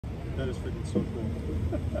That is freaking so cool.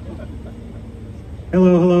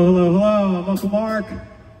 Hello, hello, hello, hello. I'm Uncle Mark.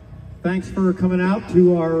 Thanks for coming out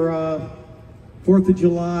to our 4th of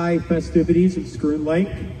July festivities in Schroon Lake.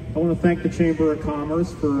 I want to thank the Chamber of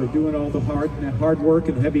Commerce for doing all the hard work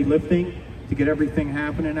and heavy lifting to get everything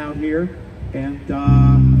happening out here. And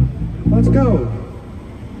let's go.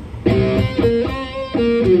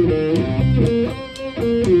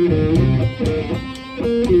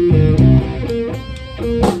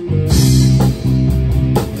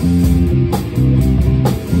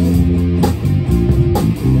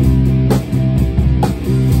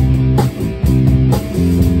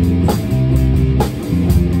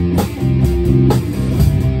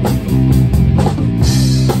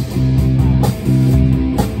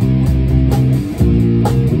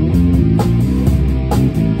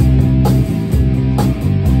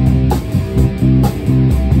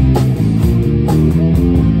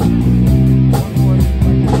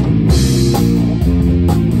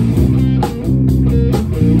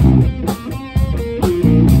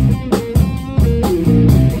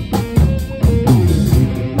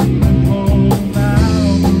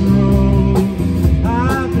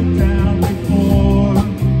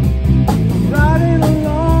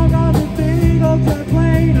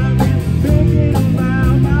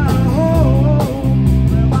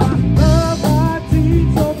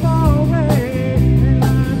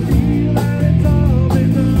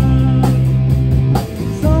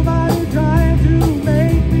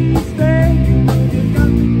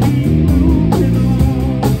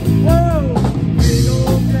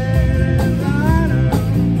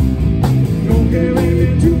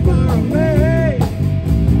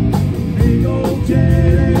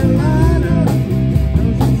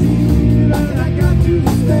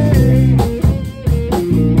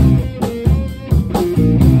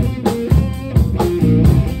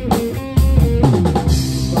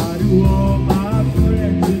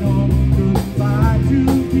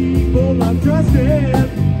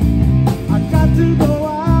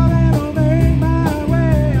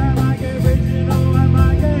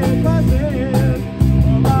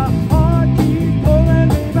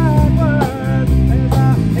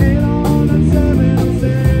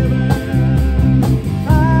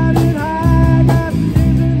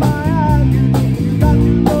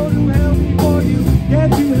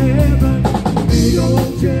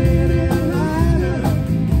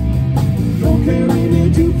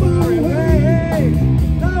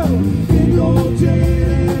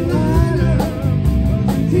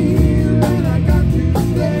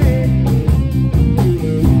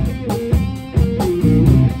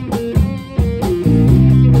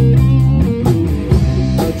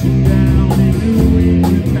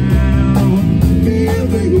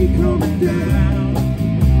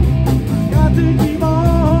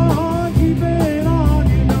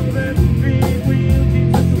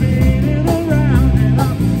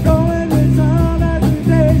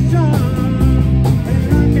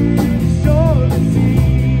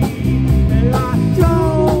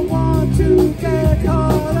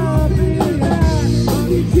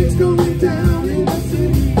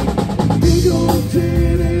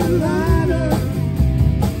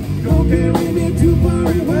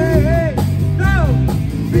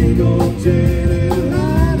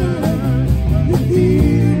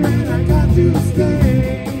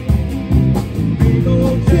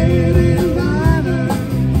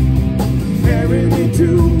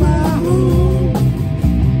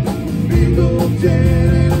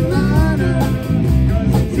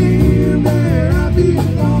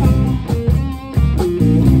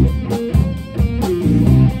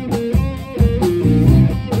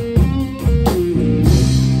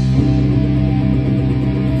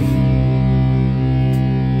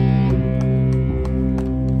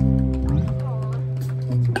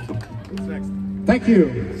 Thank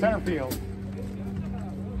you. Center field.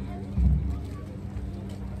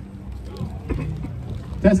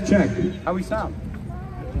 Test check. How we sound?